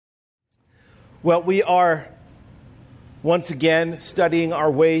Well, we are once again studying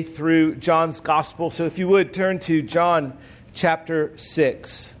our way through John's Gospel. So if you would, turn to John chapter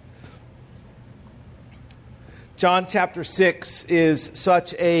 6. John chapter 6 is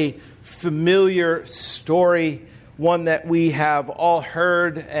such a familiar story, one that we have all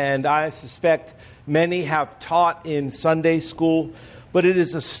heard, and I suspect many have taught in Sunday school. But it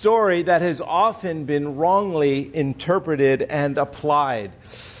is a story that has often been wrongly interpreted and applied.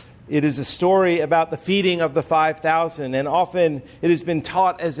 It is a story about the feeding of the 5,000, and often it has been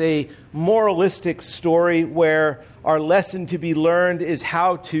taught as a moralistic story where our lesson to be learned is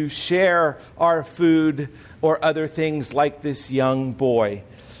how to share our food or other things like this young boy.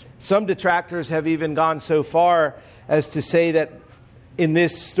 Some detractors have even gone so far as to say that in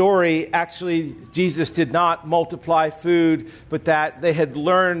this story, actually, Jesus did not multiply food, but that they had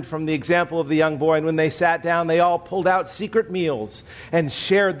learned from the example of the young boy. And when they sat down, they all pulled out secret meals and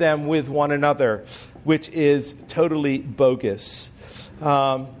shared them with one another, which is totally bogus.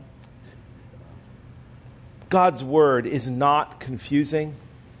 God's word is not confusing.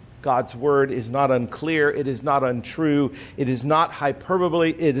 God's word is not unclear. It is not untrue. It is not hyperbole.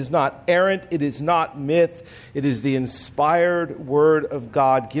 It is not errant. It is not myth. It is the inspired word of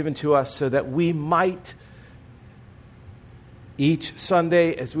God given to us so that we might, each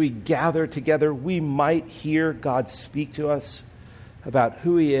Sunday as we gather together, we might hear God speak to us about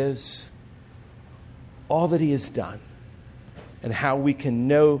who He is, all that He has done, and how we can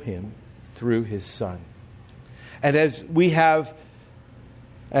know Him through His Son. And as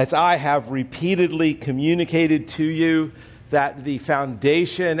I have repeatedly communicated to you that the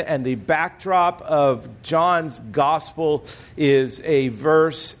foundation and the backdrop of John's Gospel is a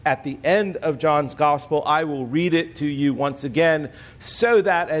verse at the end of John's Gospel, I will read it to you once again so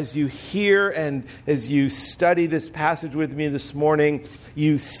that as you hear and as you study this passage with me this morning,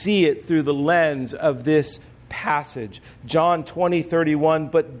 you see it through the lens of this passage. John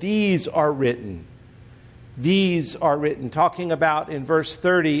 20:31, but these are written. These are written, talking about in verse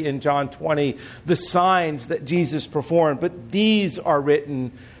 30 in John 20, the signs that Jesus performed. But these are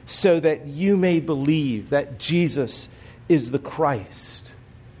written so that you may believe that Jesus is the Christ,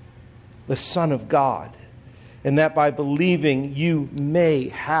 the Son of God, and that by believing you may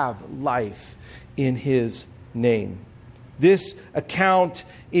have life in His name. This account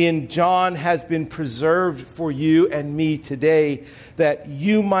in John has been preserved for you and me today that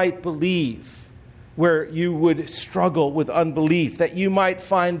you might believe where you would struggle with unbelief, that you might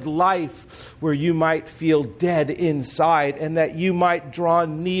find life where you might feel dead inside, and that you might draw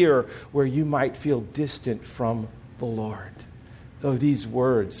near where you might feel distant from the Lord. Though these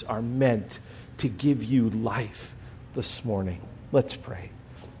words are meant to give you life this morning. Let's pray.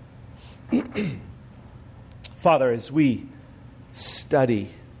 Father, as we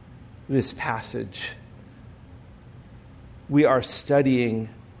study this passage, we are studying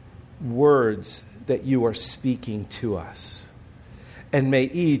words that you are speaking to us. And may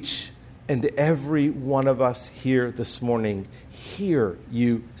each and every one of us here this morning hear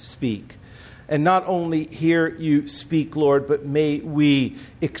you speak. And not only hear you speak, Lord, but may we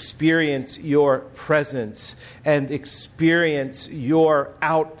experience your presence and experience your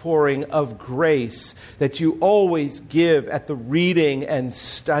outpouring of grace that you always give at the reading and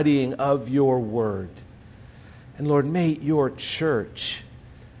studying of your word. And Lord, may your church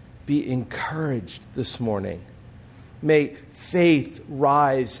be encouraged this morning. May faith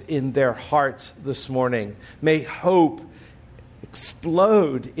rise in their hearts this morning. May hope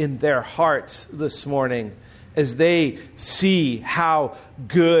explode in their hearts this morning as they see how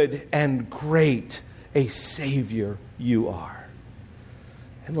good and great a Savior you are.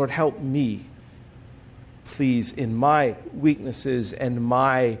 And Lord, help me, please, in my weaknesses and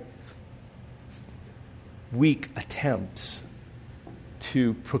my weak attempts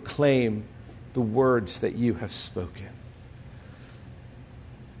to proclaim the words that you have spoken. In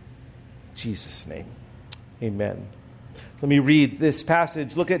Jesus' name, amen. Let me read this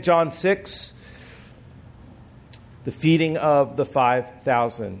passage. Look at John 6, the feeding of the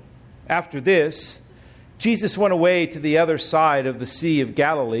 5,000. After this, Jesus went away to the other side of the Sea of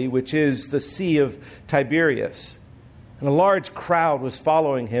Galilee, which is the Sea of Tiberias. And a large crowd was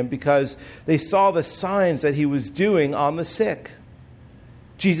following him because they saw the signs that he was doing on the sick.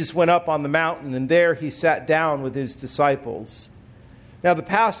 Jesus went up on the mountain, and there he sat down with his disciples. Now the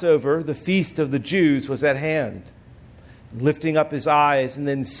Passover, the feast of the Jews, was at hand. Lifting up his eyes, and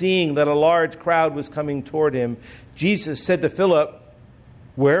then seeing that a large crowd was coming toward him, Jesus said to Philip,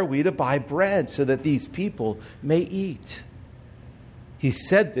 "Where are we to buy bread so that these people may eat?" He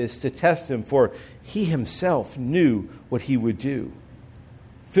said this to test him, for he himself knew what he would do.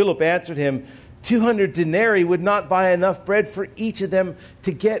 Philip answered him, 200 denarii would not buy enough bread for each of them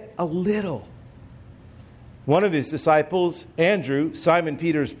to get a little. One of his disciples, Andrew, Simon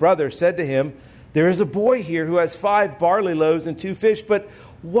Peter's brother, said to him, "There is a boy here who has 5 barley loaves and 2 fish, but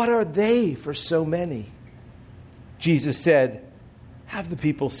what are they for so many?" Jesus said, "Have the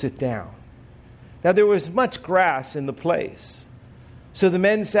people sit down." Now there was much grass in the place. So the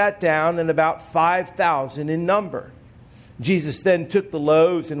men sat down, and about 5,000 in number. Jesus then took the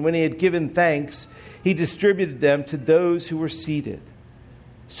loaves, and when he had given thanks, he distributed them to those who were seated.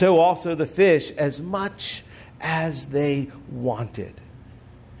 So also the fish, as much as they wanted.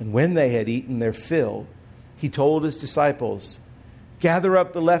 And when they had eaten their fill, he told his disciples, "Gather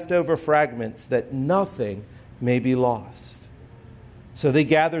up the leftover fragments, that nothing may be lost." So they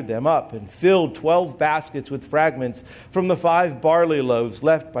gathered them up and filled 12 baskets with fragments from the 5 barley loaves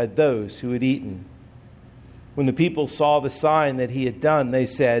left by those who had eaten. When the people saw the sign that he had done, they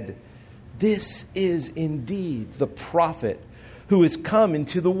said, "This is indeed the prophet who has come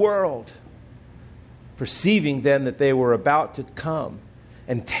into the world." Perceiving then that they were about to come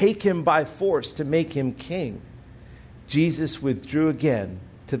and take him by force to make him king, Jesus withdrew again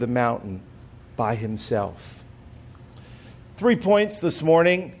to the mountain by himself. 3 points this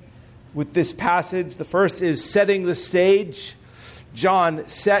morning with this passage. The first is setting the stage. John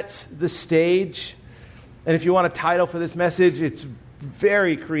sets the stage. And if you want a title for this message, it's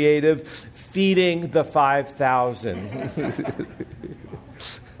very creative: Feeding the 5,000.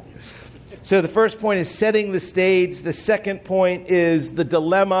 So the first point is setting the stage. The second point is the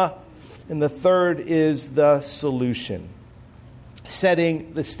dilemma. And the third is the solution.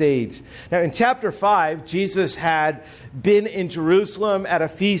 Setting the stage. Now, in chapter 5, Jesus had been in Jerusalem at a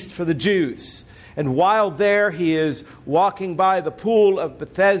feast for the Jews. And while there, he is walking by the pool of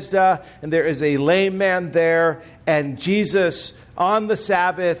Bethesda, and there is a lame man there. And Jesus, on the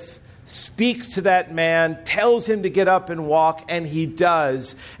Sabbath, speaks to that man, tells him to get up and walk, and he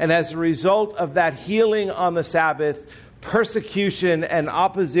does. And as a result of that healing on the Sabbath, persecution and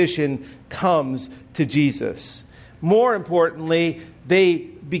opposition comes to Jesus. More importantly, the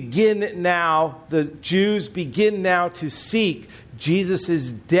Jews begin now to seek Jesus'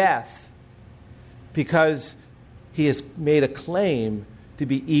 death because he has made a claim to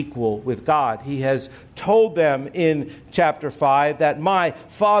be equal with God. He has told them in chapter 5 that my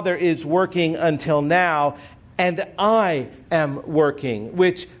Father is working until now, and I am working,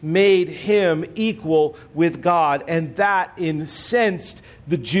 which made him equal with God. And that incensed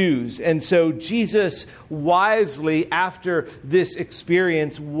the Jews. And so Jesus wisely, after this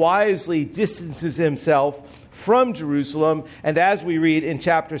experience, wisely distances himself from Jerusalem. And as we read in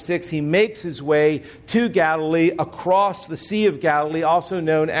chapter 6, he makes his way to Galilee, across the Sea of Galilee, also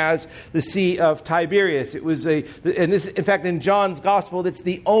known as the Sea of Tiberias. It was in fact, in John's Gospel, that's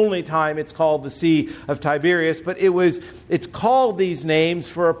the only time it's called the Sea of Tiberias. But it's called these names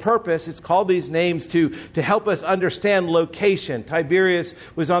for a purpose. It's called these names to help us understand location. Tiberias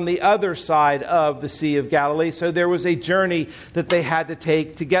was on the other side of the Sea of Galilee, so there was a journey that they had to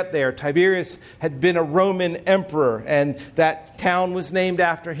take to get there. Tiberias had been a Roman emperor, and that town was named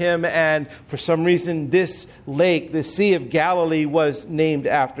after him, and for some reason this lake, the Sea of Galilee, was named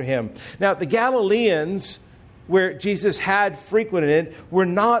after him. Now, the Galileans, where Jesus had frequented, were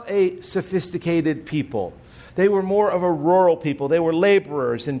not a sophisticated people. They were more of a rural people. They were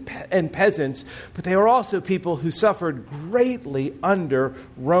laborers and peasants, but they were also people who suffered greatly under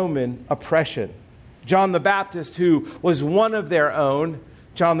Roman oppression. John the Baptist, who was one of their own,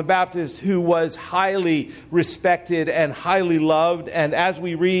 John the Baptist, who was highly respected and highly loved. And as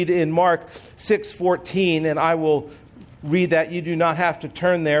we read in Mark 6:14, and I will read that, you do not have to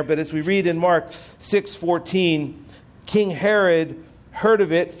turn there, but as we read in Mark 6:14, King Herod heard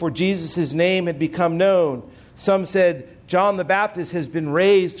of it, for Jesus' name had become known. Some said, John the Baptist has been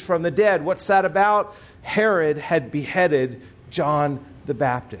raised from the dead. What's that about? Herod had beheaded John the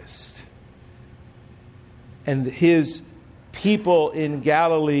Baptist. And his people in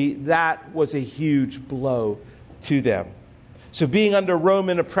Galilee, that was a huge blow to them. So being under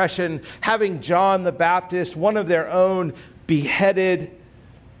Roman oppression, having John the Baptist, one of their own, beheaded,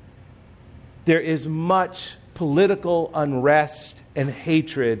 there is much political unrest and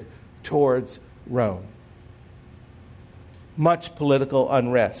hatred towards Rome. Much political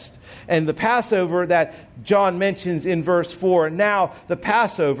unrest. And the Passover that John mentions in verse 4, now the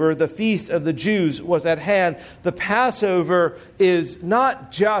Passover, the feast of the Jews, was at hand. The Passover is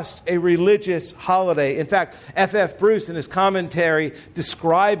not just a religious holiday. In fact, F.F. Bruce in his commentary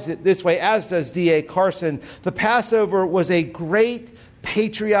describes it this way, as does D.A. Carson. The Passover was a great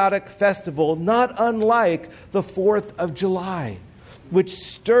patriotic festival, not unlike the 4th of July. which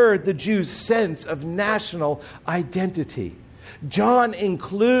stirred the Jews' sense of national identity. John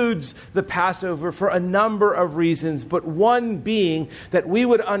includes the Passover for a number of reasons, but one being that we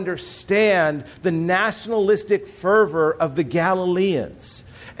would understand the nationalistic fervor of the Galileans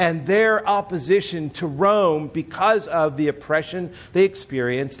and their opposition to Rome because of the oppression they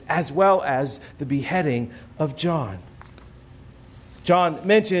experienced, as well as the beheading of John. John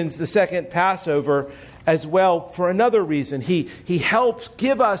mentions the second Passover as well for another reason. He helps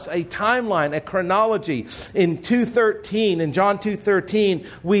give us a timeline, a chronology. In John 2:13,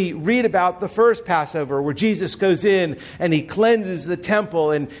 we read about the first Passover where Jesus goes in and he cleanses the temple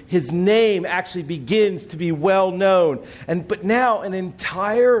and his name actually begins to be well known. But now an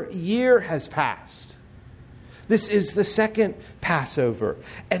entire year has passed. This is the second Passover.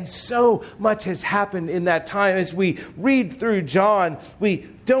 And so much has happened in that time. As we read through John, we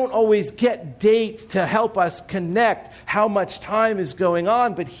don't always get dates to help us connect how much time is going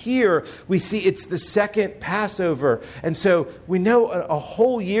on. But here we see it's the second Passover. And so we know a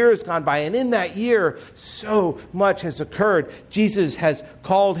whole year has gone by. And in that year, so much has occurred. Jesus has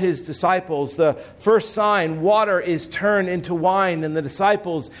called his disciples. The first sign, water is turned into wine. And the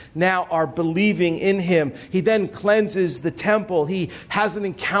disciples now are believing in him. He then cleanses the temple. He has an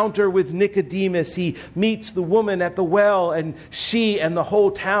encounter with Nicodemus. He meets the woman at the well, and she and the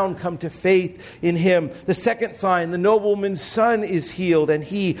whole town come to faith in him. The second sign, the nobleman's son is healed, and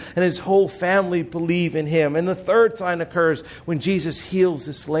he and his whole family believe in him. And the third sign occurs when Jesus heals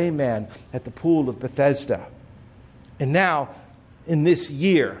this lame man at the pool of Bethesda. And now, in this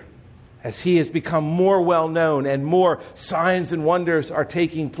year, as he has become more well known and more signs and wonders are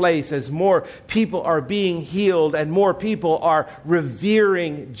taking place, as more people are being healed and more people are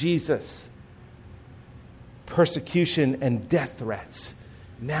revering Jesus, persecution and death threats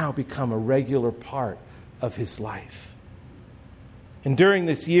now become a regular part of his life. And during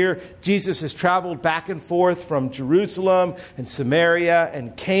this year, Jesus has traveled back and forth from Jerusalem and Samaria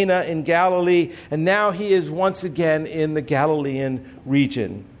and Cana in Galilee, and now he is once again in the Galilean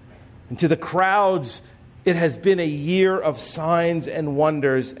region. And to the crowds, it has been a year of signs and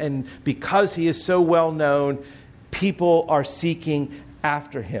wonders. And because he is so well known, people are seeking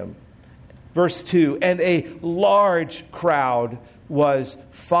after him. Verse 2, and a large crowd was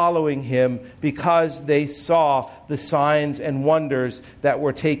following him because they saw the signs and wonders that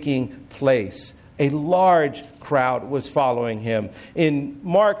were taking place. A large crowd was following him. In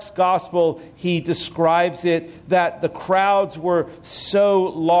Mark's gospel, he describes it that the crowds were so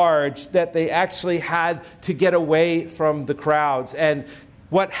large that they actually had to get away from the crowds. And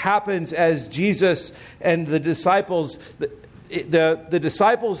what happens as Jesus and the disciples, the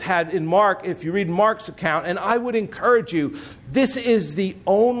disciples had in Mark, if you read Mark's account, and I would encourage you, this is the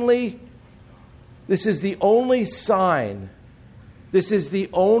only sign, this is the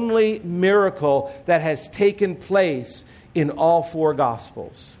only miracle that has taken place in all four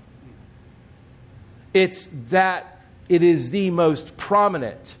Gospels. It's that it is the most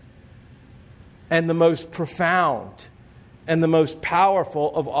prominent and the most profound and the most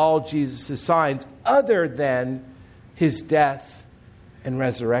powerful of all Jesus' signs, other than his death and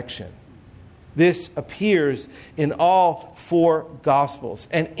resurrection. This appears in all four Gospels.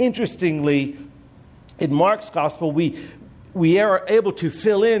 And interestingly, in Mark's Gospel, we are able to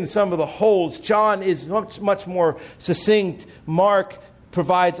fill in some of the holes. John is much more succinct. Mark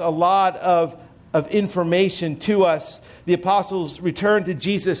provides a lot of information to us. The apostles returned to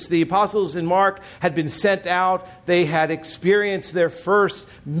Jesus. The apostles in Mark had been sent out. They had experienced their first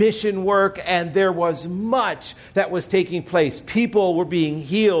mission work, and there was much that was taking place. People were being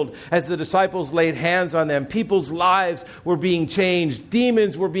healed as the disciples laid hands on them. People's lives were being changed.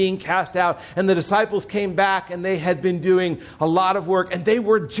 Demons were being cast out, and the disciples came back, and they had been doing a lot of work, and they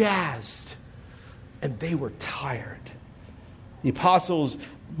were jazzed, and they were tired. The apostles,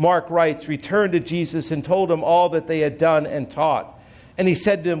 Mark writes, returned to Jesus and told him all that they had done and taught. And he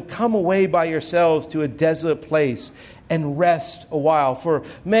said to them, come away by yourselves to a desolate place and rest a while. For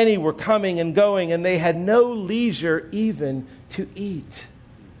many were coming and going, and they had no leisure even to eat.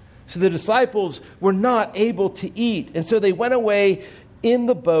 So the disciples were not able to eat. And so they went away in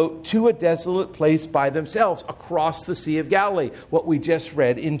the boat to a desolate place by themselves across the Sea of Galilee, what we just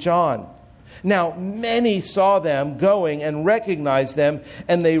read in John. Now, many saw them going and recognized them,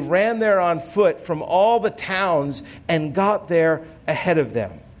 and they ran there on foot from all the towns and got there ahead of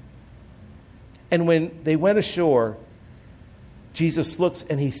them. And when they went ashore, Jesus looks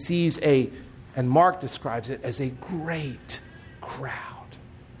and he sees and Mark describes it as a great crowd.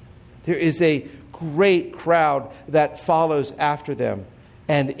 There is a great crowd that follows after them.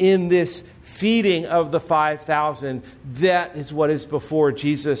 And in this feeding of the 5,000, that is what is before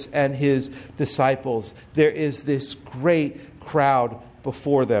Jesus and his disciples. There is this great crowd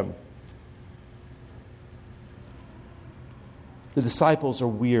before them. The disciples are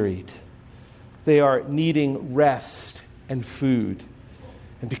wearied. They are needing rest and food.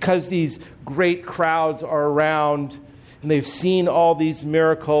 And because these great crowds are around and they've seen all these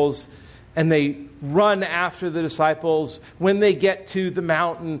miracles and they run after the disciples, when they get to the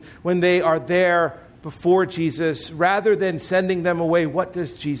mountain, when they are there before Jesus, rather than sending them away, what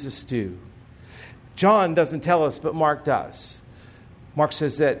does Jesus do? John doesn't tell us, but Mark does. Mark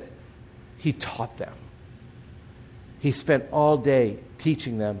says that he taught them. He spent all day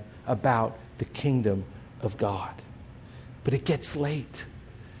teaching them about the kingdom of God. But it gets late,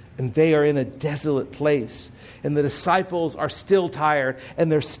 and they are in a desolate place, and the disciples are still tired,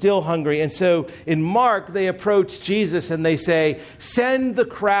 and they're still hungry. And so in Mark, they approach Jesus and they say, send the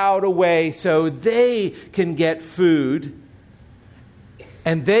crowd away so they can get food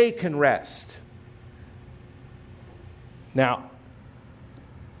and they can rest. Now,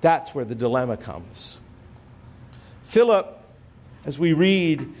 that's where the dilemma comes. Philip, as we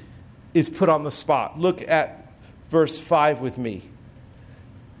read, is put on the spot. Look at verse 5 with me.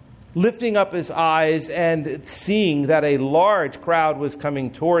 Lifting up his eyes and seeing that a large crowd was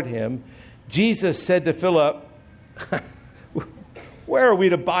coming toward him, Jesus said to Philip, where are we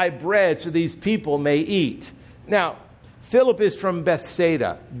to buy bread so these people may eat? Now, Philip is from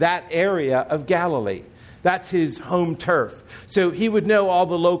Bethsaida, that area of Galilee. That's his home turf. So he would know all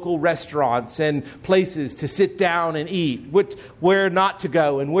the local restaurants and places to sit down and eat, where not to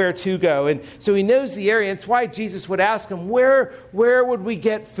go and where to go. And so he knows the area. And it's why Jesus would ask him, where would we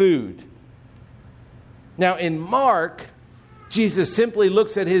get food? Now in Mark, Jesus simply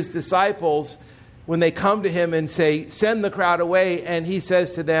looks at his disciples when they come to him and say, send the crowd away. And he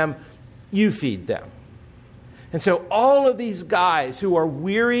says to them, you feed them. And so all of these guys who are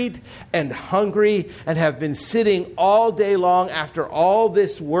wearied and hungry and have been sitting all day long after all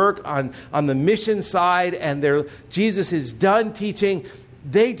this work on the mission side, and Jesus is done teaching,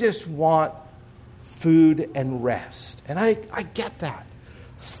 they just want food and rest. And I get that.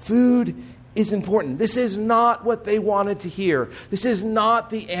 Food is important. This is not what they wanted to hear. This is not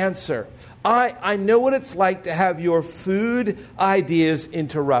the answer. I know what it's like to have your food ideas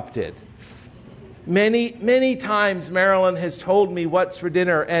interrupted. Many times Marilyn has told me what's for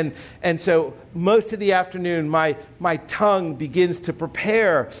dinner, and so most of the afternoon my tongue begins to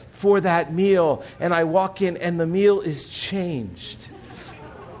prepare for that meal, and I walk in and the meal is changed.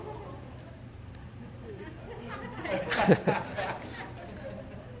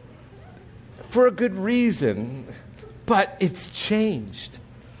 For a good reason, but it's changed.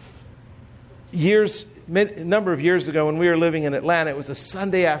 A number of years ago when we were living in Atlanta, it was a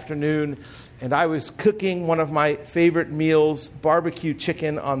Sunday afternoon, and I was cooking one of my favorite meals, barbecue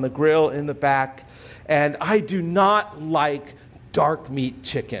chicken on the grill in the back. And I do not like dark meat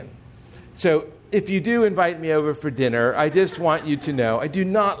chicken. So if you do invite me over for dinner, I just want you to know I do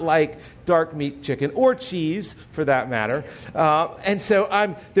not like dark meat chicken or cheese for that matter. And so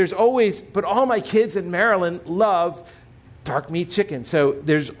but all my kids in Maryland love dark meat chicken. So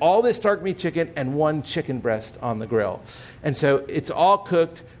there's all this dark meat chicken and one chicken breast on the grill. And so it's all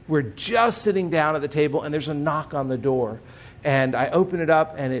cooked. We're just sitting down at the table and there's a knock on the door. And I open it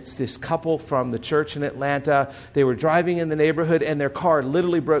up and it's this couple from the church in Atlanta. They were driving in the neighborhood and their car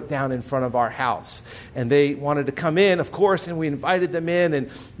literally broke down in front of our house. And they wanted to come in, of course, and we invited them in. And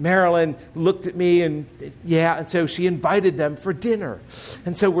Marilyn looked at me and so she invited them for dinner.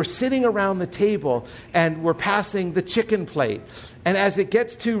 And so we're sitting around the table and we're passing the chicken plate. And as it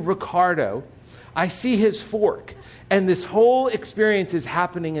gets to Ricardo, I see his fork. And this whole experience is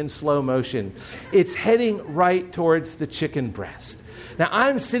happening in slow motion. It's heading right towards the chicken breast. Now,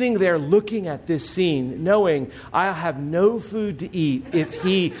 I'm sitting there looking at this scene, knowing I'll have no food to eat if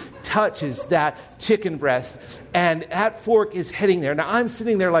he touches that chicken breast. And that fork is heading there. Now, I'm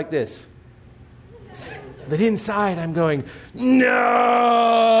sitting there like this. But inside, I'm going, no!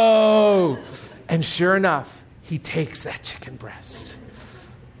 And sure enough, he takes that chicken breast.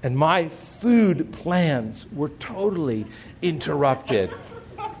 And my food plans were totally interrupted.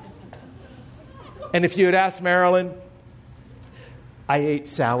 And if you had asked Marilyn, I ate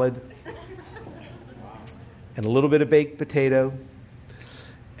salad and a little bit of baked potato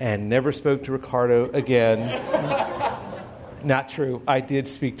and never spoke to Ricardo again. Not true. I did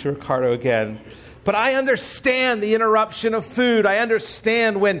speak to Ricardo again. But I understand the interruption of food. I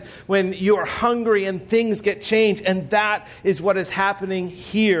understand when you're hungry and things get changed. And that is what is happening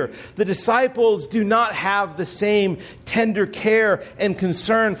here. The disciples do not have the same tender care and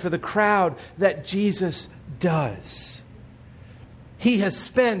concern for the crowd that Jesus does. He has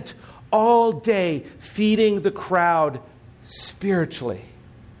spent all day feeding the crowd spiritually.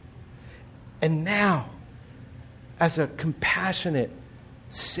 And now, as a compassionate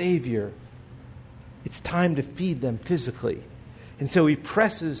Savior, it's time to feed them physically. And so he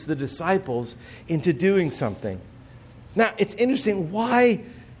presses the disciples into doing something. Now, it's interesting. Why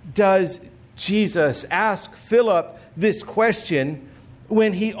does Jesus ask Philip this question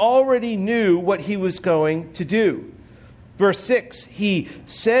when he already knew what he was going to do? Verse 6, he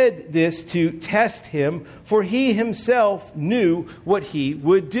said this to test him, for he himself knew what he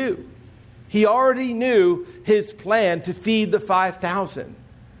would do. He already knew his plan to feed the 5,000.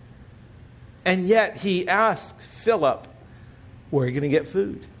 And yet he asked Philip, where are you going to get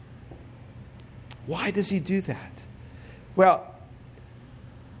food? Why does he do that? Well,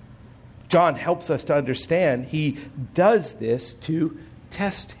 John helps us to understand he does this to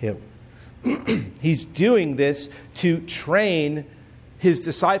test him. He's doing this to train his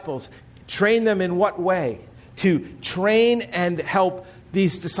disciples. Train them in what way? To train and help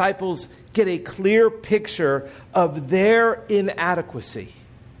these disciples get a clear picture of their inadequacy,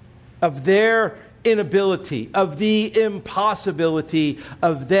 of their inability, of the impossibility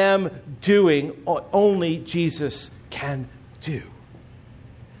of them doing what only Jesus can do.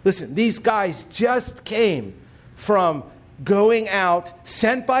 Listen, these guys just came from going out,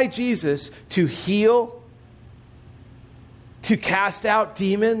 sent by Jesus to heal, to cast out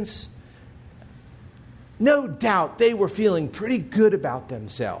demons. No doubt they were feeling pretty good about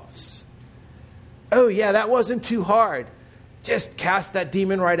themselves. Oh yeah, that wasn't too hard. Just cast that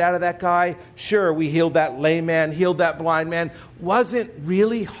demon right out of that guy. Sure, we healed that lame man, healed that blind man. Wasn't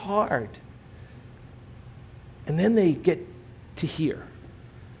really hard. And then they get to here.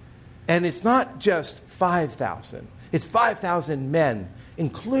 And it's not just 5,000. It's 5,000 men,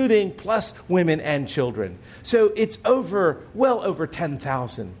 including plus women and children. So it's well over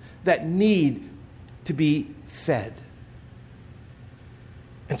 10,000 that need to be fed.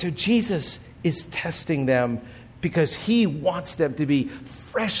 And so Jesus is testing them because he wants them to be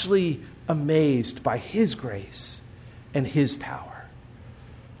freshly amazed by his grace and his power.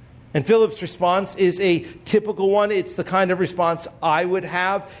 And Philip's response is a typical one. It's the kind of response I would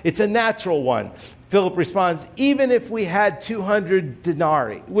have. It's a natural one. Philip responds, even if we had 200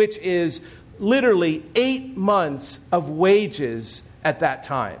 denarii, which is literally 8 months of wages at that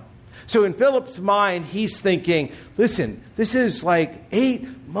time. So in Philip's mind, he's thinking, listen, this is like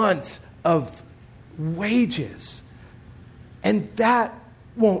 8 months of wages. And that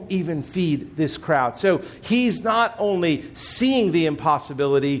won't even feed this crowd. So he's not only seeing the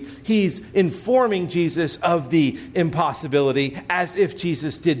impossibility, he's informing Jesus of the impossibility as if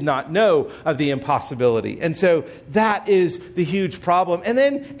Jesus did not know of the impossibility. And so that is the huge problem. And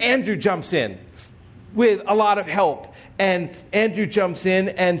then Andrew jumps in with a lot of help. And Andrew jumps in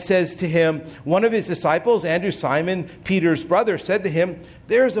and says to him, one of his disciples, Andrew, Simon Peter's brother, said to him,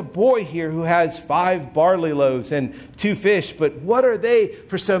 there's a boy here who has 5 barley loaves and 2 fish, but what are they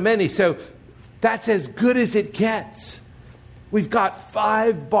for so many? So that's as good as it gets. We've got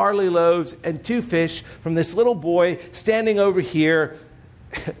 5 barley loaves and 2 fish from this little boy standing over here.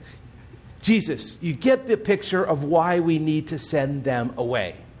 Jesus, you get the picture of why we need to send them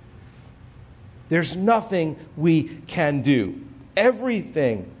away. There's nothing we can do.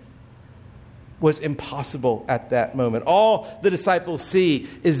 Everything was impossible at that moment. All the disciples see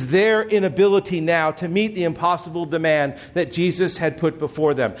is their inability now to meet the impossible demand that Jesus had put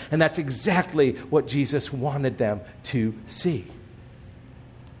before them. And that's exactly what Jesus wanted them to see.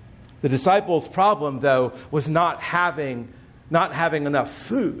 The disciples' problem, though, was not having enough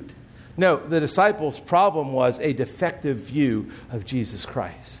food. No, the disciples' problem was a defective view of Jesus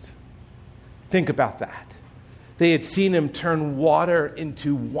Christ. Think about that. They had seen him turn water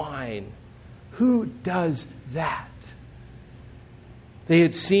into wine. Who does that? They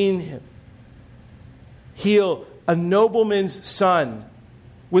had seen him heal a nobleman's son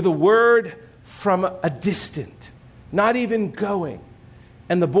with a word from a distant, not even going.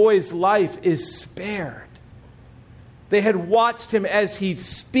 And the boy's life is spared. They had watched him as he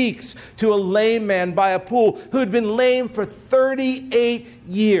speaks to a lame man by a pool who had been lame for 38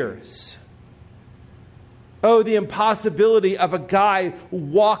 years. Oh, the impossibility of a guy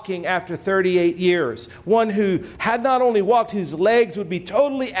walking after 38 years. One who had not only walked, whose legs would be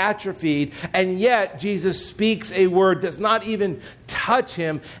totally atrophied, and yet Jesus speaks a word, does not even touch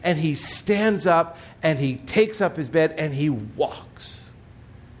him, and he stands up and he takes up his bed and he walks.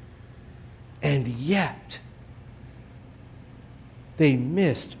 And yet, they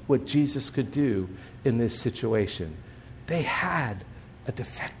missed what Jesus could do in this situation. They had a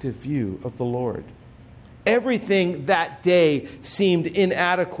defective view of the Lord. Everything that day seemed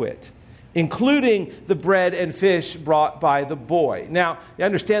inadequate, including the bread and fish brought by the boy. Now, you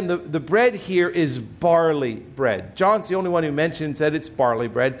understand the bread here is barley bread. John's the only one who mentions that it's barley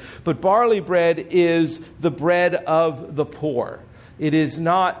bread, but barley bread is the bread of the poor. It is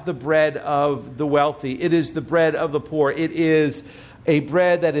not the bread of the wealthy. It is the bread of the poor. It is a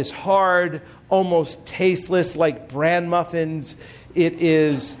bread that is hard, almost tasteless, like bran muffins. It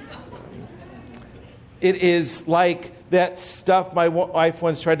is like that stuff my wife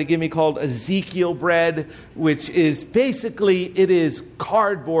once tried to give me called Ezekiel bread, which is basically, it is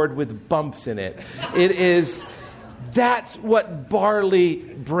cardboard with bumps in it. That's what barley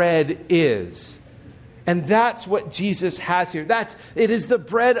bread is. And that's what Jesus has here. It is the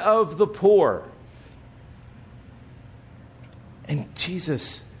bread of the poor. And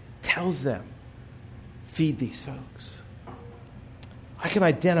Jesus tells them, feed these folks. I can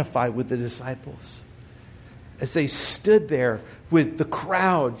identify with the disciples as they stood there with the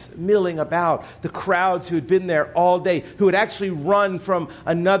crowds milling about, the crowds who had been there all day, who had actually run from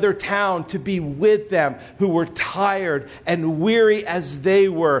another town to be with them, who were tired and weary as they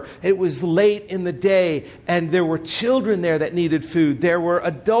were. It was late in the day, and there were children there that needed food. There were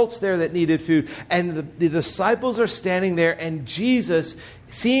adults there that needed food. And the disciples are standing there, and Jesus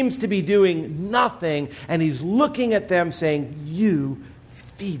seems to be doing nothing, and he's looking at them saying, you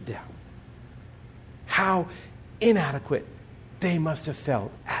feed them. How inadequate they must have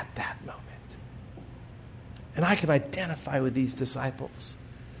felt at that moment. And I can identify with these disciples.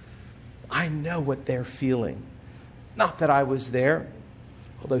 I know what they're feeling. Not that I was there,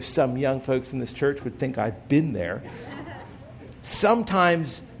 although some young folks in this church would think I've been there.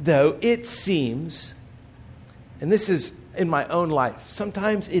 Sometimes, though, it seems, and this is in my own life,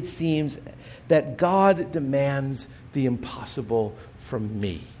 sometimes it seems that God demands the impossible from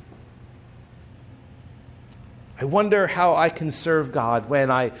me. I wonder how I can serve God when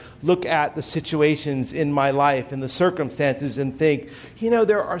I look at the situations in my life and the circumstances and think,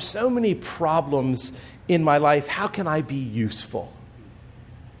 there are so many problems in my life. How can I be useful?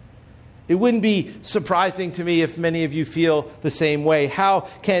 It wouldn't be surprising to me if many of you feel the same way. How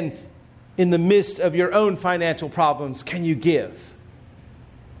can, in the midst of your own financial problems, can you give?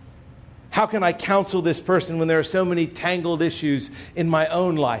 How can I counsel this person when there are so many tangled issues in my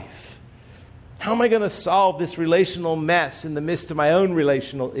own life? How am I going to solve this relational mess in the midst of my own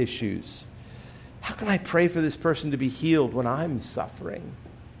relational issues? How can I pray for this person to be healed when I'm suffering?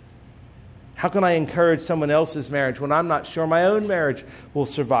 How can I encourage someone else's marriage when I'm not sure my own marriage will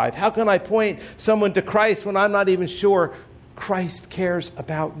survive? How can I point someone to Christ when I'm not even sure Christ cares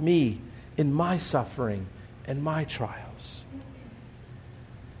about me in my suffering and my trials?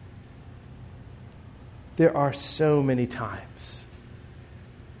 There are so many times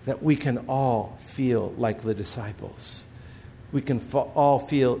that we can all feel like the disciples. We can all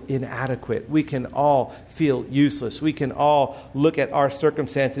feel inadequate. We can all feel useless. We can all look at our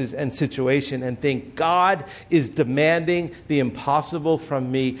circumstances and situation and think, God is demanding the impossible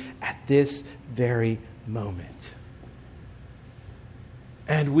from me at this very moment.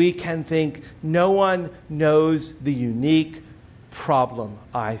 And we can think, no one knows the unique problem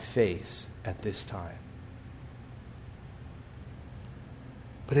I face at this time.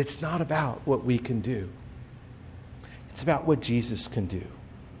 But it's not about what we can do. It's about what Jesus can do.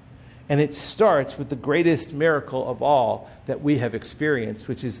 And it starts with the greatest miracle of all that we have experienced,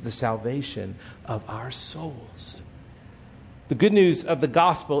 which is the salvation of our souls. The good news of the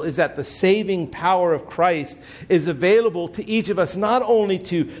gospel is that the saving power of Christ is available to each of us, not only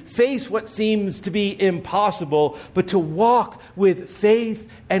to face what seems to be impossible, but to walk with faith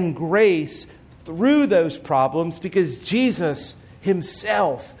and grace through those problems, because Jesus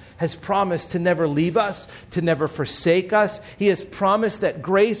himself has promised to never leave us, to never forsake us. He has promised that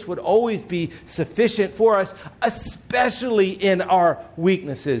grace would always be sufficient for us, especially in our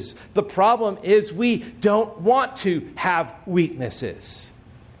weaknesses. The problem is we don't want to have weaknesses.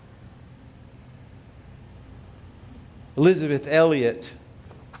 Elizabeth Elliot,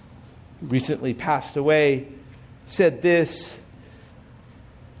 who recently passed away, said this.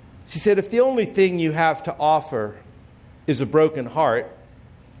 She said, if the only thing you have to offer is a broken heart,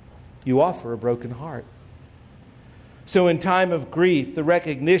 you offer a broken heart. So in time of grief, the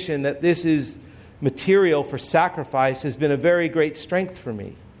recognition that this is material for sacrifice has been a very great strength for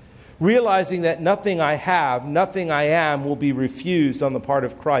me. Realizing that nothing I have, nothing I am will be refused on the part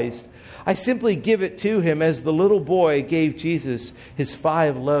of Christ, I simply give it to him as the little boy gave Jesus his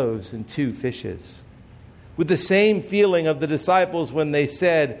 5 loaves and 2 fishes. With the same feeling of the disciples when they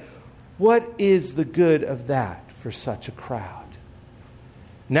said, "What is the good of that for such a crowd?"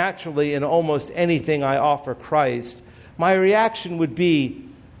 Naturally, in almost anything I offer Christ, my reaction would be,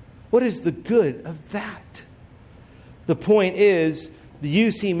 what is the good of that? The point is, the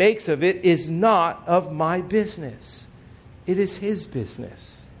use he makes of it is not of my business. It is his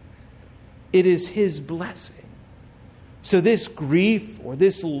business. It is his blessing. So this grief or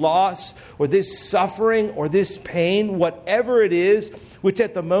this loss or this suffering or this pain, whatever it is, which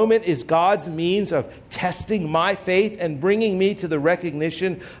at the moment is God's means of testing my faith and bringing me to the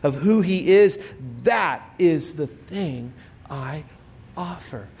recognition of who he is, that is the thing I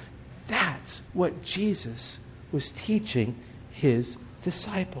offer. That's what Jesus was teaching his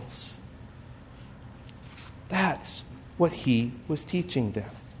disciples. That's what he was teaching them.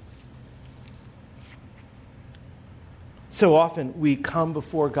 So often we come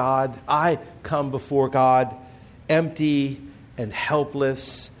before God, I come before God, empty and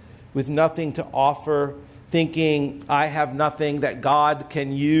helpless, with nothing to offer, thinking I have nothing that God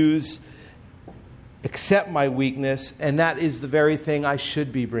can use except my weakness, and that is the very thing I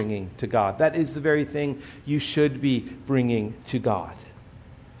should be bringing to God. That is the very thing you should be bringing to God.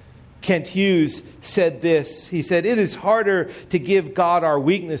 Kent Hughes said this. He said, "It is harder to give God our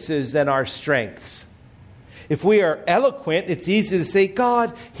weaknesses than our strengths. If we are eloquent, it's easy to say,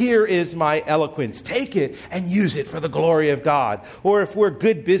 God, here is my eloquence. Take it and use it for the glory of God. Or if we're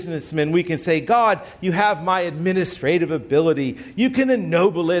good businessmen, we can say, God, you have my administrative ability. You can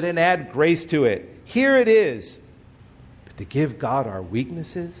ennoble it and add grace to it. Here it is." But to give God our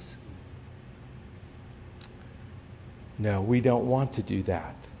weaknesses? No, we don't want to do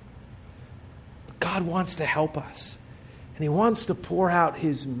that. But God wants to help us. And he wants to pour out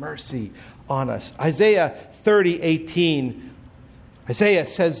his mercy on us. Isaiah 30:18. Isaiah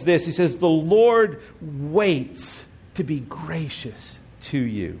says this. He says, "The Lord waits to be gracious to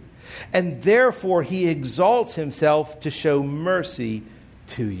you, and therefore he exalts himself to show mercy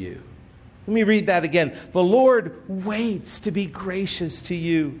to you." Let me read that again. The Lord waits to be gracious to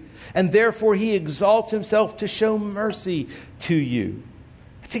you, and therefore he exalts himself to show mercy to you.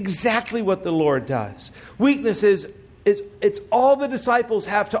 It's exactly what the Lord does. Weaknesses, it's all the disciples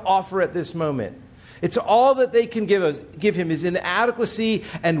have to offer at this moment. It's all that they can give him is inadequacy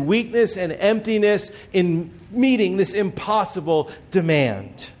and weakness and emptiness in meeting this impossible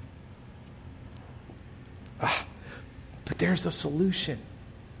demand. But there's a solution.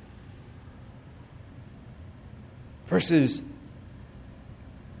 Verses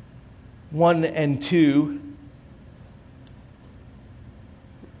 1 and 2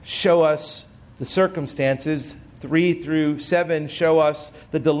 show us the circumstances. 3 through 7 show us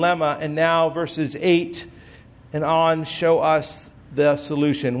the dilemma, and now verses 8 and on show us the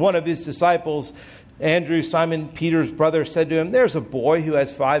solution. One of his disciples, Andrew, Simon Peter's brother, said to him, "There's a boy who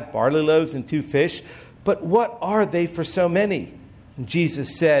has 5 barley loaves and 2 fish, but what are they for so many?" And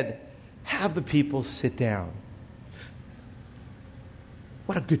Jesus said, "Have the people sit down."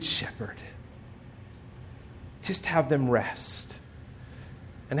 What a good shepherd. Just have them rest.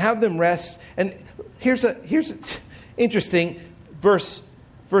 And have them rest. And here's interesting verse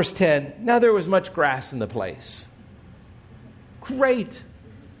 10. Now there was much grass in the place. Great.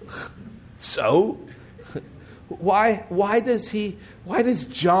 So, why does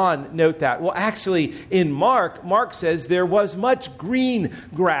John note that? Well, actually, in Mark says there was much green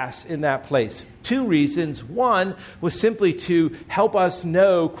grass in that place. 2 reasons. One was simply to help us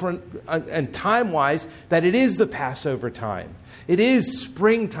know, and time-wise, that it is the Passover time. It is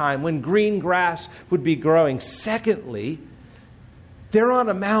springtime when green grass would be growing. Secondly, they're on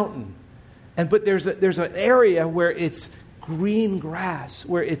a mountain, but there's an area where it's green grass,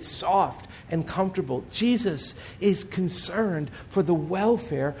 where it's soft and comfortable. Jesus is concerned for the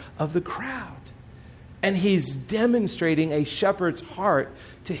welfare of the crowd, and he's demonstrating a shepherd's heart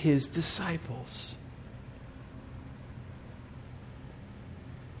to his disciples.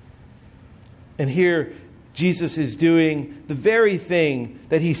 And here Jesus is doing the very thing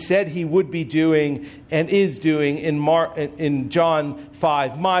that he said he would be doing and is doing in John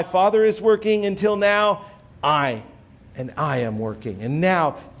 5. My Father is working until now, I am working. And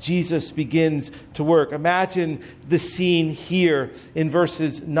now Jesus begins to work. Imagine the scene here in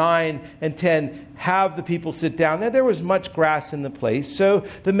verses 9 and 10. Have the people sit down. Now there was much grass in the place, so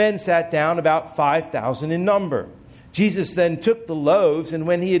the men sat down, about 5,000 in number. Jesus then took the loaves, and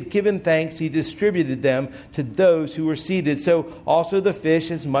when he had given thanks, he distributed them to those who were seated. So also the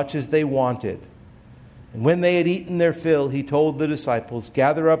fish, as much as they wanted. And when they had eaten their fill, he told the disciples,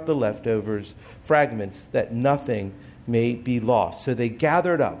 gather up the leftovers, fragments, that nothing may be lost. So they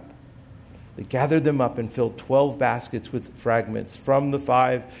gathered them up and filled 12 baskets with fragments from the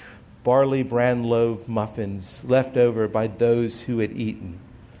 5 barley bran loaf muffins left over by those who had eaten.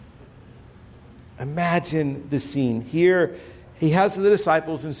 Imagine the scene. Here, he has the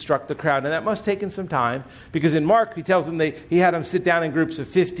disciples instruct the crowd. And that must have taken some time, because in Mark, he tells them he had them sit down in groups of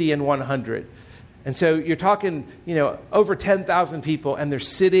 50 and 100. And so you're talking, over 10,000 people, and they're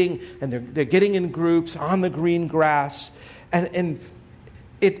sitting, and they're getting in groups on the green grass. And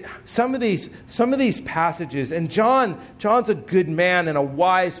some of these passages, and John's a good man and a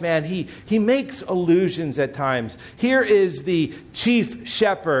wise man. He makes allusions at times. Here is the chief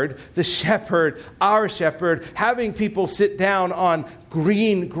shepherd, our shepherd, having people sit down on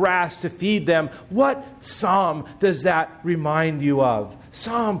green grass to feed them. What psalm does that remind you of?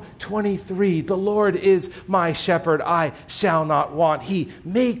 Psalm 23, the Lord is my shepherd, I shall not want. He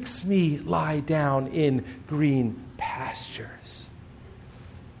makes me lie down in green pastures.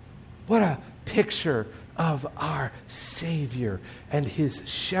 What a picture of our Savior and his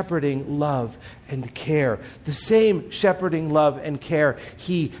shepherding love and care. The same shepherding love and care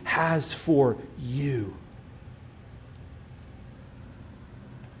he has for you.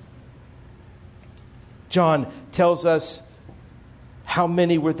 John tells us how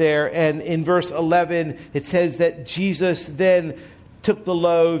many were there, and in verse 11 it says that Jesus then took the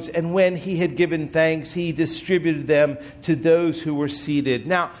loaves, and when he had given thanks, he distributed them to those who were seated.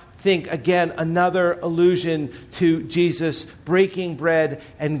 Now, think again, another allusion to Jesus breaking bread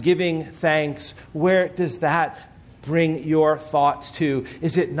and giving thanks. Where does that bring your thoughts to?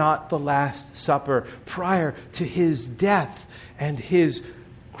 Is it not the Last Supper prior to his death and his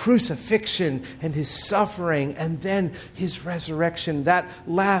crucifixion and his suffering and then his resurrection? That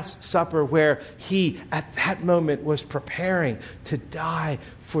Last Supper where he at that moment was preparing to die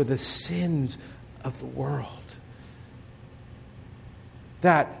for the sins of the world.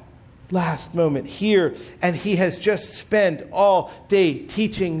 That last moment here, and he has just spent all day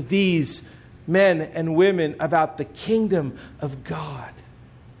teaching these men and women about the kingdom of God.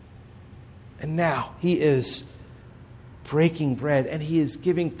 And now he is breaking bread and he is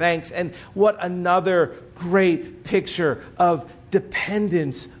giving thanks. And what another great picture of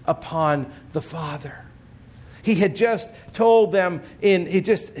dependence upon the Father. He had just told them,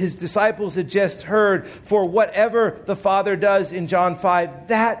 his disciples had just heard, for whatever the Father does in John 5,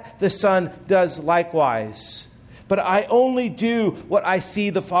 that the Son does likewise. But I only do what I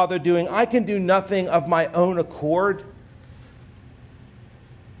see the Father doing. I can do nothing of my own accord.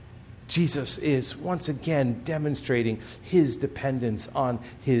 Jesus is once again demonstrating his dependence on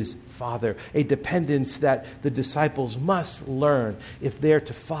his Father, a dependence that the disciples must learn if they're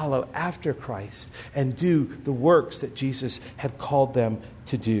to follow after Christ and do the works that Jesus had called them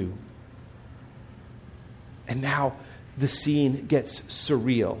to do. And now the scene gets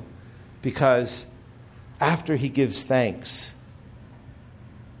surreal, because after he gives thanks,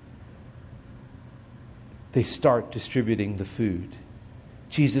 they start distributing the food.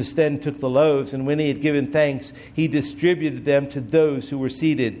 Jesus then took the loaves, and when he had given thanks, he distributed them to those who were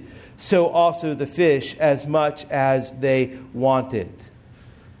seated. So also the fish, as much as they wanted.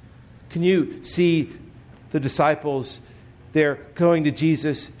 Can you see the disciples? They're going to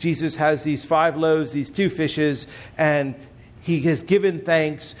Jesus. Jesus has these 5 loaves, these 2 fishes, and he has given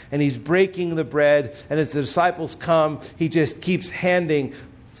thanks, and he's breaking the bread. And as the disciples come, he just keeps handing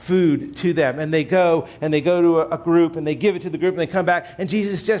food to them. And they go to a group, and they give it to the group, and they come back, and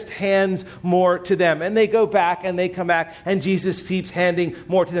Jesus just hands more to them. And they go back, and they come back, and Jesus keeps handing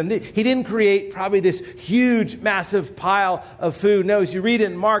more to them. He didn't create probably this huge, massive pile of food. No, as you read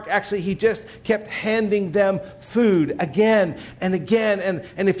in Mark, actually, he just kept handing them food again and again.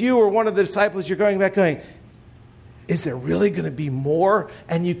 And if you were one of the disciples, you're going back going, is there really going to be more?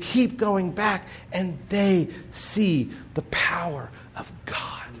 And you keep going back, and they see the power of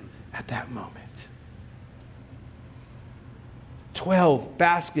God at that moment. 12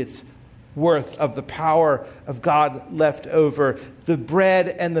 baskets worth of the power of God left over. The bread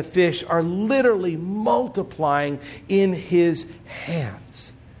and the fish are literally multiplying in his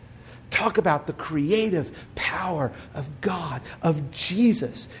hands. Talk about the creative power of God, of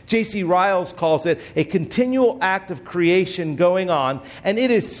Jesus. J.C. Riles calls it a continual act of creation going on, and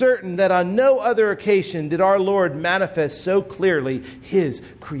it is certain that on no other occasion did our Lord manifest so clearly his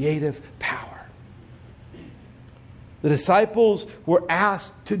creative power. The disciples were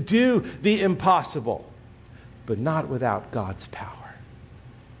asked to do the impossible, but not without God's power.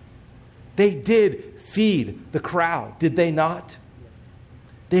 They did feed the crowd, did they not?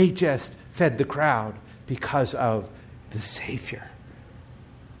 They just fed the crowd because of the Savior,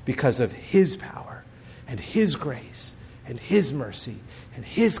 because of His power and His grace and His mercy and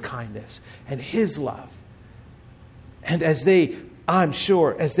His kindness and His love. And I'm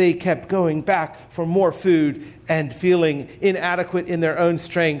sure, as they kept going back for more food and feeling inadequate in their own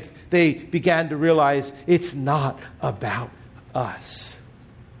strength, they began to realize it's not about us.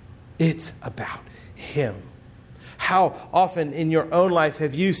 It's about Him. How often in your own life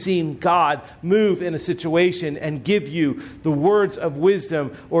have you seen God move in a situation and give you the words of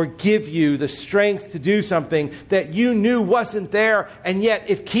wisdom or give you the strength to do something that you knew wasn't there, and yet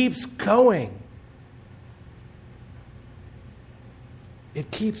it keeps going? It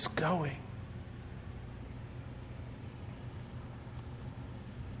keeps going.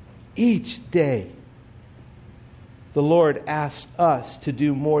 Each day, the Lord asks us to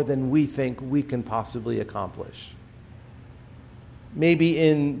do more than we think we can possibly accomplish. Maybe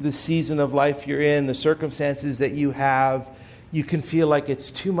in the season of life you're in, the circumstances that you have, you can feel like it's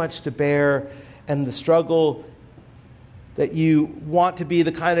too much to bear, and the struggle that you want to be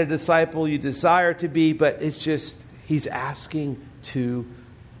the kind of disciple you desire to be, but it's just, He's asking too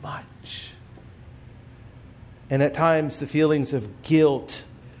much. And at times the feelings of guilt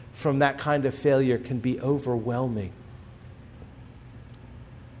from that kind of failure can be overwhelming.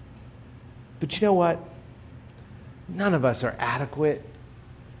 But you know what? None of us are adequate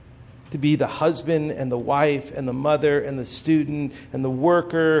to be the husband and the wife and the mother and the student and the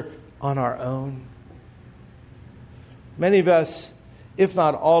worker on our own. Many of us, if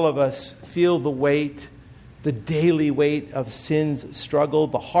not all of us, feel the weight, the daily weight of sin's struggle,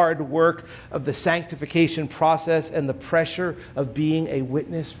 the hard work of the sanctification process, and the pressure of being a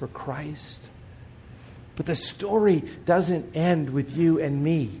witness for Christ. But the story doesn't end with you and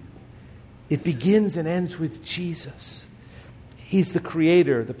me. It begins and ends with Jesus. He's the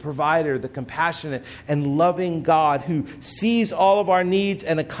creator, the provider, the compassionate and loving God who sees all of our needs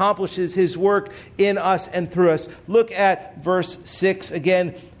and accomplishes His work in us and through us. Look at verse 6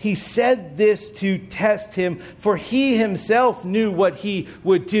 again. He said this to test him, for He Himself knew what He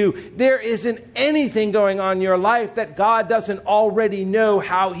would do. There isn't anything going on in your life that God doesn't already know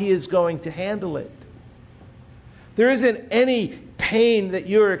how He is going to handle it. There isn't any pain that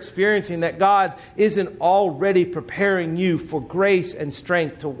you're experiencing that God isn't already preparing you for grace and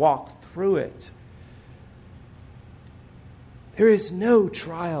strength to walk through it. There is no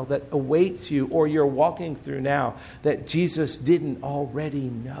trial that awaits you or you're walking through now that Jesus didn't already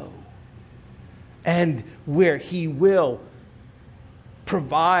know. And where He will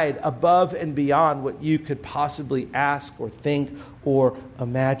provide above and beyond what you could possibly ask or think or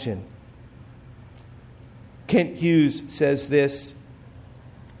imagine. Kent Hughes says this.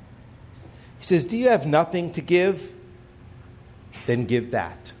 He says, "Do you have nothing to give? Then give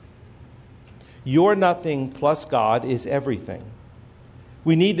that. Your nothing plus God is everything.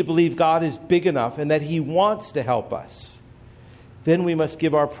 We need to believe God is big enough and that He wants to help us. Then we must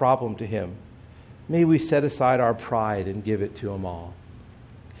give our problem to Him. May we set aside our pride and give it to Him all.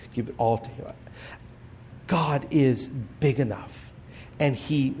 Give it all to Him. God is big enough and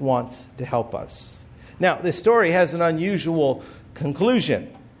He wants to help us." Now, this story has an unusual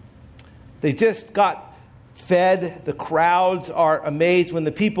conclusion. They just got fed. The crowds are amazed. When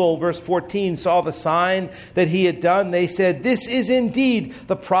the people, verse 14, saw the sign that He had done, they said, "This is indeed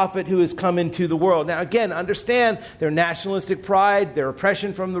the prophet who has come into the world." Now, again, understand their nationalistic pride, their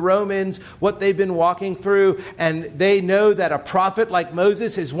oppression from the Romans, what they've been walking through, and they know that a prophet like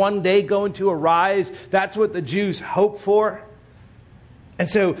Moses is one day going to arise. That's what the Jews hope for. And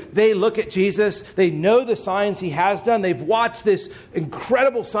so they look at Jesus, they know the signs He has done, they've watched this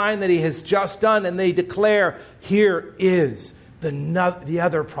incredible sign that He has just done, and they declare, here is the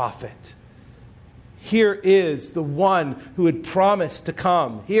other prophet. Here is the one who had promised to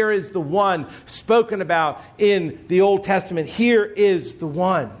come. Here is the one spoken about in the Old Testament. Here is the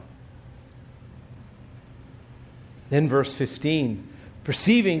one. Then verse 15,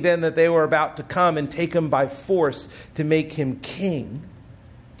 perceiving then that they were about to come and take Him by force to make Him king,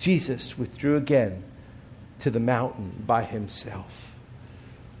 Jesus withdrew again to the mountain by Himself.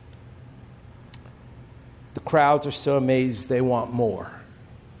 The crowds are so amazed they want more.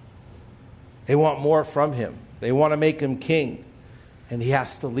 They want more from Him. They want to make Him king. And He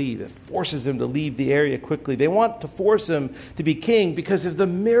has to leave. It forces Him to leave the area quickly. They want to force Him to be king because of the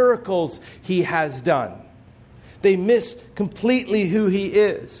miracles He has done. They miss completely who He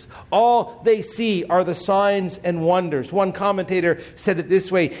is. All they see are the signs and wonders. One commentator said it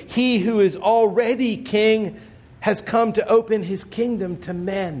this way: He who is already king has come to open his kingdom to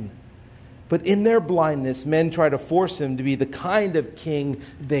men. But in their blindness, men try to force him to be the kind of king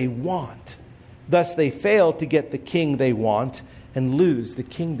they want. Thus, they fail to get the king they want and lose the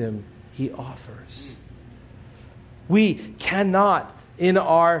kingdom he offers. We cannot, in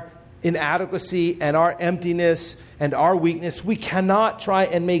our inadequacy and our emptiness and our weakness, we cannot try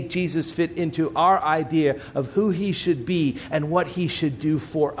and make Jesus fit into our idea of who he should be and what he should do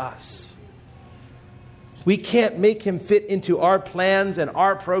for us. We can't make him fit into our plans and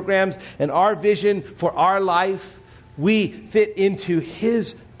our programs and our vision for our life. We fit into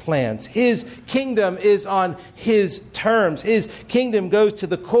his plans. His kingdom is on his terms. His kingdom goes to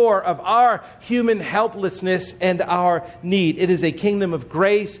the core of our human helplessness and our need. It is a kingdom of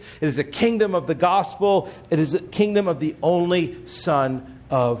grace. It is a kingdom of the gospel. It is a kingdom of the only Son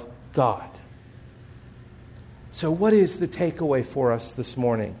of God. So what is the takeaway for us this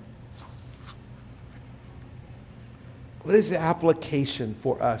morning? What is the application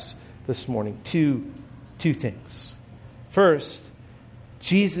for us this morning? Two things. First,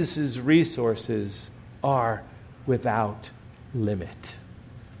 Jesus' resources are without limit.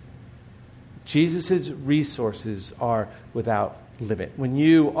 Jesus' resources are without limit. When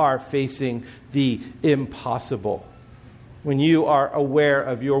you are facing the impossible, when you are aware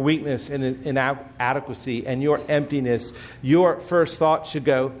of your weakness and inadequacy and your emptiness, your first thought should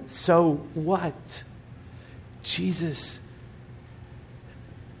go, so what? Jesus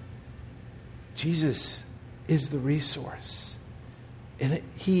is the resource. And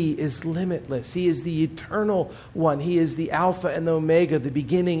he is limitless. He is the eternal one. He is the Alpha and the Omega, the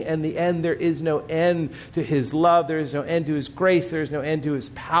beginning and the end. There is no end to his love. There is no end to his grace. There is no end to his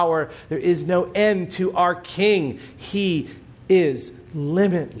power. There is no end to our King. He is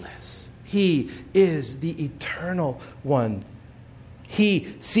limitless. He is the eternal one.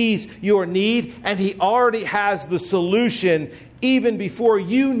 He sees your need, and he already has the solution even before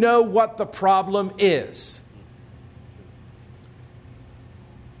you know what the problem is.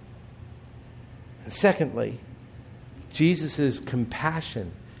 And secondly, Jesus'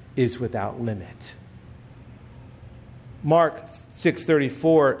 compassion is without limit. Mark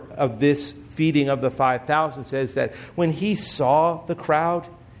 6:34 of this feeding of the 5,000 says that when he saw the crowd,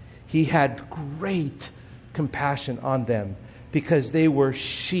 he had great compassion on them, because they were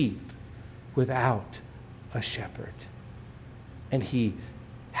sheep without a shepherd. And he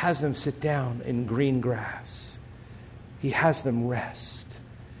has them sit down in green grass. He has them rest.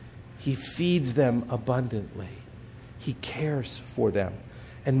 He feeds them abundantly. He cares for them.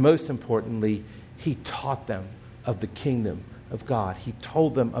 And most importantly, he taught them of the kingdom of God. He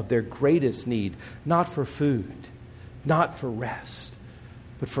told them of their greatest need, not for food, not for rest,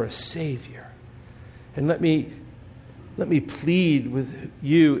 but for a Savior. And let me plead with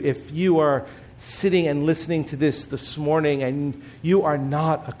you, if you are sitting and listening to this morning and you are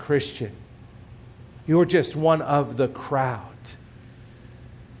not a Christian, you're just one of the crowd.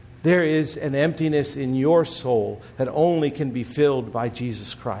 There is an emptiness in your soul that only can be filled by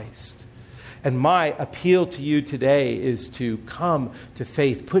Jesus Christ. And my appeal to you today is to come to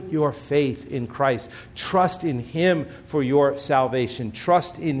faith. Put your faith in Christ. Trust in him for your salvation.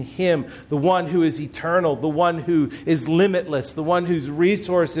 Trust in him, the one who is eternal, the one who is limitless, the one whose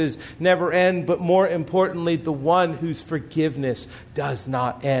resources never end, but more importantly, the one whose forgiveness does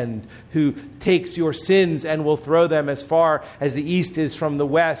not end, who takes your sins and will throw them as far as the east is from the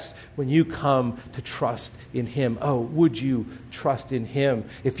west when you come to trust in him. Oh, would you trust in him?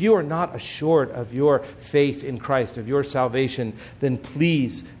 If you are not assured of your faith in Christ, of your salvation, then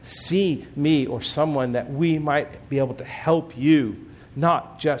please see me or someone that we might be able to help you,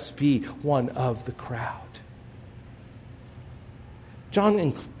 not just be one of the crowd.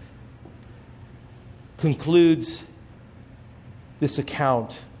 John concludes this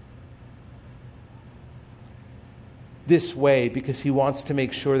account this way because he wants to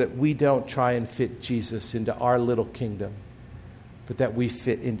make sure that we don't try and fit Jesus into our little kingdom, but that we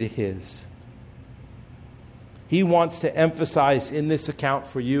fit into his. He wants to emphasize in this account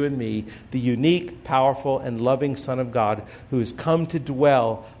for you and me the unique, powerful, and loving Son of God who has come to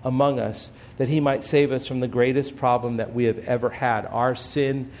dwell among us, that he might save us from the greatest problem that we have ever had, our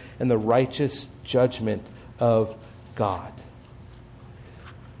sin and the righteous judgment of God.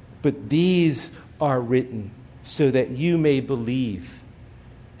 But these are written so that you may believe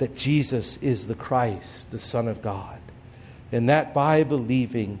that Jesus is the Christ, the Son of God, and that by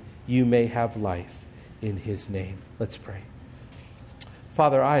believing you may have life in his name. Let's pray.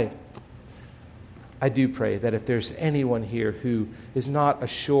 Father, I do pray that if there's anyone here who is not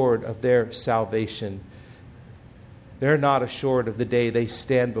assured of their salvation, they're not assured of the day they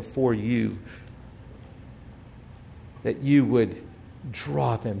stand before you, that you would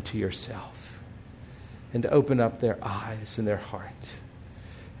draw them to yourself and open up their eyes and their heart.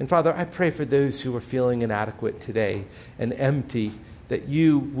 And Father, I pray for those who are feeling inadequate today and empty, that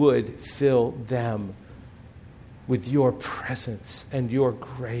you would fill them with your presence and your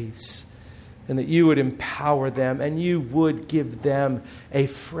grace, and that you would empower them and you would give them a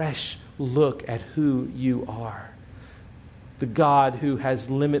fresh look at who you are, the God who has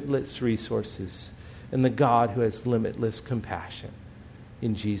limitless resources and the God who has limitless compassion.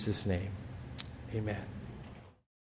 In Jesus' name, amen.